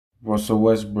Russell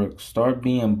Westbrook, start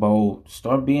being bold.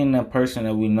 Start being that person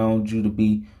that we known you to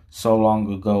be so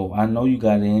long ago. I know you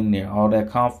got it in there, all that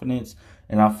confidence.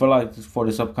 And I feel like for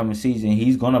this upcoming season,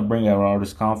 he's going to bring out all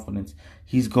this confidence.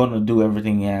 He's going to do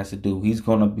everything he has to do. He's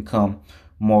going to become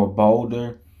more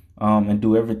bolder and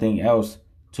do everything else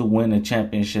to win a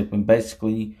championship and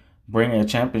basically bring a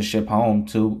championship home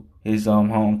to his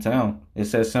hometown.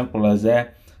 It's as simple as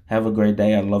that. Have a great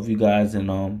day. I love you guys,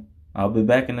 and I'll be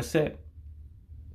back in a sec.